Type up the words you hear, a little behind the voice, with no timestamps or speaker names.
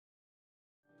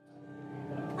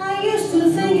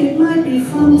might be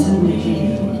fun to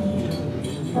me,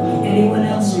 anyone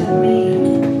else but me.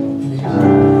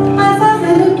 I thought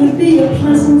that it would be a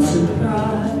pleasant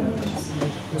surprise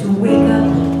to wake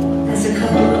up as a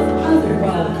couple of other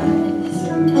guys.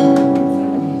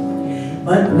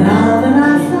 But now that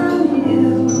I found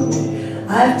you,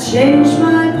 I've changed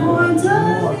my point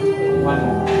of view.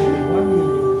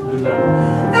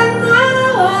 And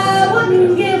now I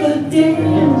wouldn't give a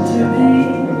damn to be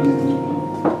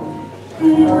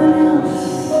anyone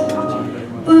else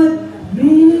but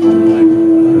me.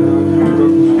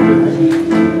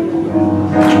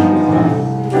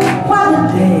 What a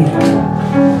day.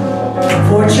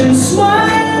 Fortune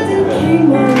smiled and came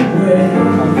my way,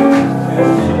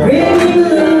 bringing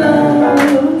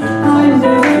love I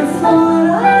never thought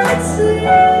I'd see.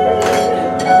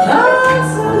 I'm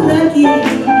so lucky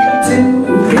to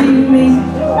be me.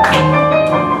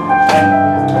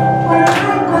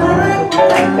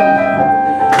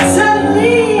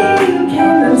 Suddenly you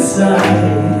came inside,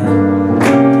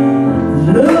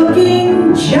 looking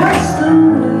just the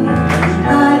way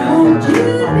I'd hoped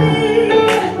you'd be.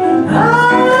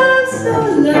 I'm so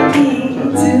lucky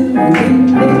to be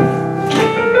me.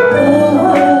 Oh,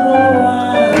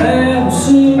 I am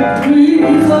simply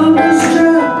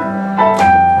thunderstruck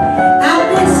at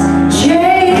this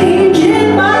change in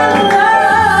my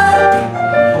life.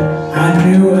 I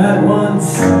knew at once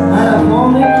I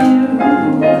wanted you.